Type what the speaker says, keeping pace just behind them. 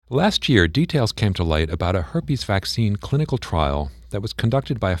Last year, details came to light about a herpes vaccine clinical trial that was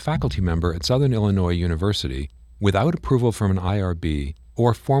conducted by a faculty member at Southern Illinois University without approval from an IRB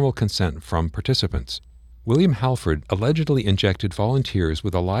or formal consent from participants. William Halford allegedly injected volunteers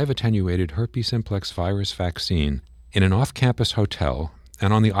with a live attenuated herpes simplex virus vaccine in an off-campus hotel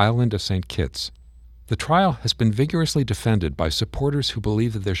and on the island of St. Kitts. The trial has been vigorously defended by supporters who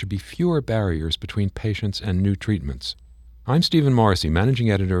believe that there should be fewer barriers between patients and new treatments. I'm Stephen Morrissey, managing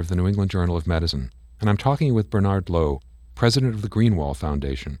editor of the New England Journal of Medicine, and I'm talking with Bernard Lowe, president of the Greenwall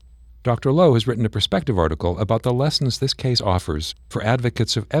Foundation. Dr. Lowe has written a perspective article about the lessons this case offers for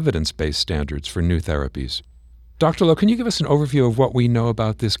advocates of evidence-based standards for new therapies. Dr. Lowe, can you give us an overview of what we know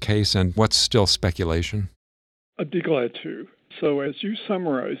about this case and what's still speculation? I'd be glad to. So as you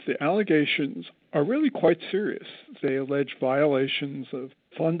summarized, the allegations are really quite serious. They allege violations of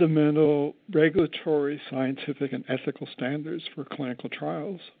fundamental regulatory, scientific, and ethical standards for clinical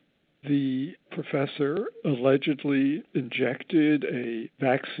trials. The professor allegedly injected a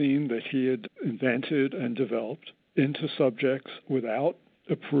vaccine that he had invented and developed into subjects without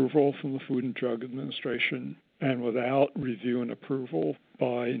approval from the Food and Drug Administration and without review and approval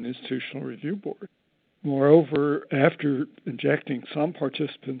by an institutional review board. Moreover, after injecting some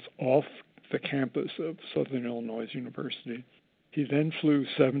participants off the campus of Southern Illinois University, he then flew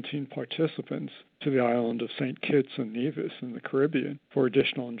 17 participants to the island of St. Kitts and Nevis in the Caribbean for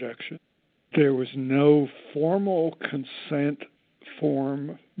additional injection. There was no formal consent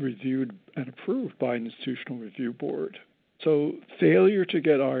form reviewed and approved by an institutional review board. So failure to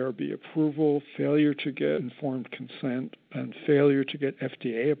get IRB approval, failure to get informed consent, and failure to get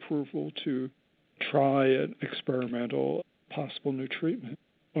FDA approval to try an experimental possible new treatment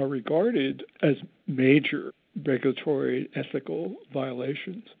are regarded as major regulatory ethical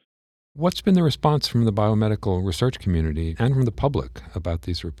violations. What's been the response from the biomedical research community and from the public about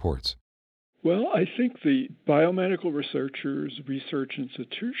these reports? Well, I think the biomedical researchers, research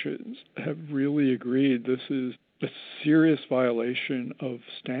institutions have really agreed this is a serious violation of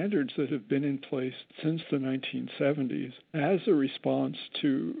standards that have been in place since the 1970s as a response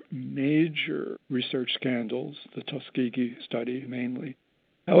to major research scandals, the Tuskegee study mainly.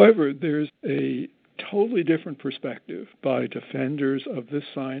 However, there's a totally different perspective by defenders of this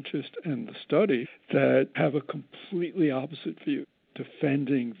scientist and the study that have a completely opposite view,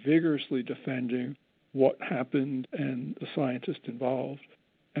 vigorously defending what happened and the scientist involved.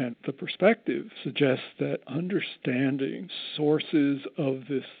 And the perspective suggests that understanding sources of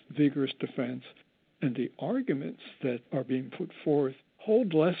this vigorous defense and the arguments that are being put forth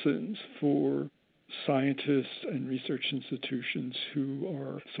hold lessons for scientists and research institutions who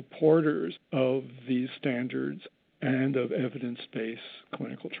are supporters of these standards and of evidence-based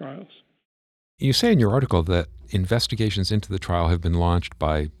clinical trials. You say in your article that investigations into the trial have been launched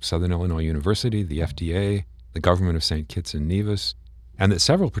by Southern Illinois University, the FDA, the government of St. Kitts and Nevis, and that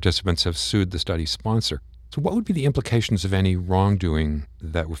several participants have sued the study's sponsor. So what would be the implications of any wrongdoing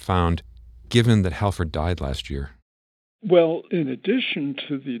that were found, given that Halford died last year? Well, in addition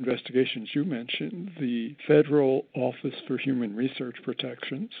to the investigations you mentioned, the Federal Office for Human Research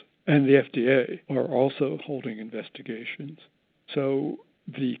Protections and the FDA are also holding investigations. So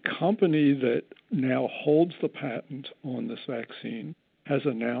the company that now holds the patent on this vaccine has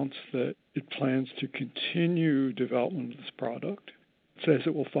announced that it plans to continue development of this product. It says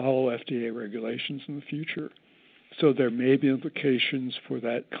it will follow FDA regulations in the future. So there may be implications for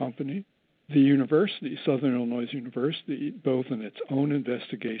that company. The university, Southern Illinois University, both in its own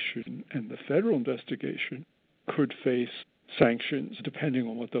investigation and the federal investigation, could face sanctions depending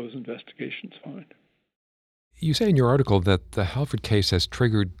on what those investigations find. You say in your article that the Halford case has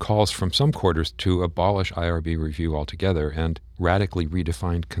triggered calls from some quarters to abolish IRB review altogether and radically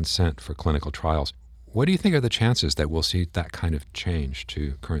redefine consent for clinical trials. What do you think are the chances that we'll see that kind of change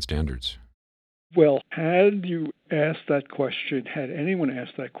to current standards? Well, had anyone asked that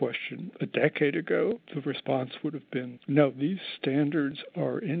question a decade ago, the response would have been, no, these standards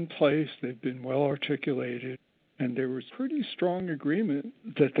are in place, they've been well articulated, and there was pretty strong agreement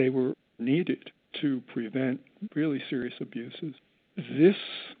that they were needed to prevent really serious abuses. This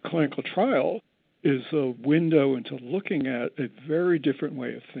clinical trial is a window into looking at a very different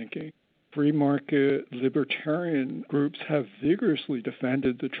way of thinking. Free market libertarian groups have vigorously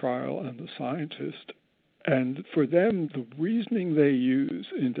defended the trial and the scientist. And for them, the reasoning they use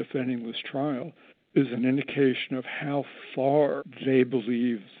in defending this trial is an indication of how far they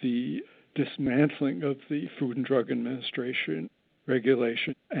believe the dismantling of the Food and Drug Administration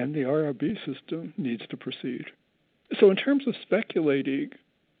regulation and the IRB system needs to proceed. So in terms of speculating,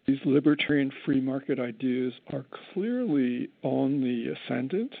 These libertarian free market ideas are clearly on the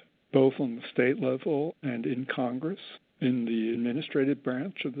ascendant, both on the state level and in Congress, in the administrative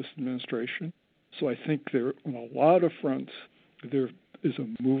branch of this administration. So I think there, on a lot of fronts, there is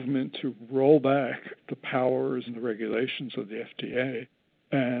a movement to roll back the powers and the regulations of the FDA.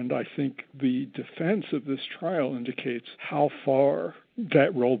 And I think the defense of this trial indicates how far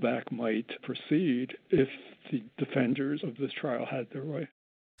that rollback might proceed if the defenders of this trial had their way.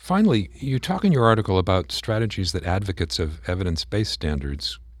 Finally, you talk in your article about strategies that advocates of evidence-based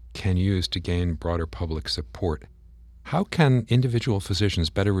standards can use to gain broader public support. How can individual physicians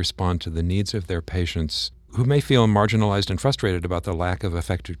better respond to the needs of their patients who may feel marginalized and frustrated about the lack of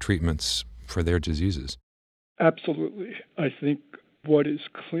effective treatments for their diseases? Absolutely. I think what is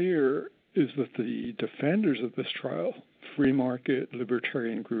clear is that the defenders of this trial, free market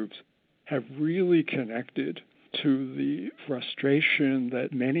libertarian groups, have really connected to the frustration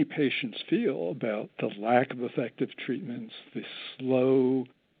that many patients feel about the lack of effective treatments, the slow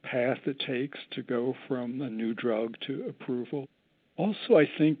path it takes to go from a new drug to approval. Also, I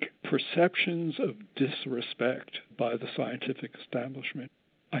think perceptions of disrespect by the scientific establishment.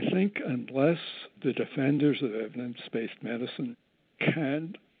 I think unless the defenders of evidence-based medicine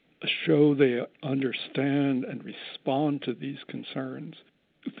can show they understand and respond to these concerns,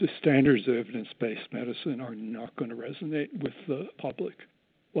 the standards of evidence-based medicine are not going to resonate with the public.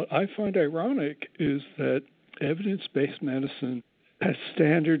 What I find ironic is that evidence-based medicine has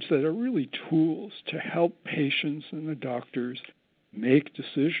standards that are really tools to help patients and the doctors make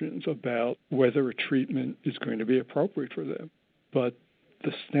decisions about whether a treatment is going to be appropriate for them. But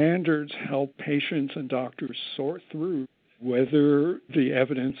the standards help patients and doctors sort through whether the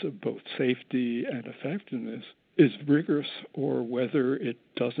evidence of both safety and effectiveness is rigorous or whether it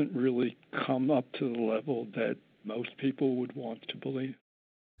doesn't really come up to the level that most people would want to believe.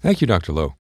 Thank you, Dr. Lowe.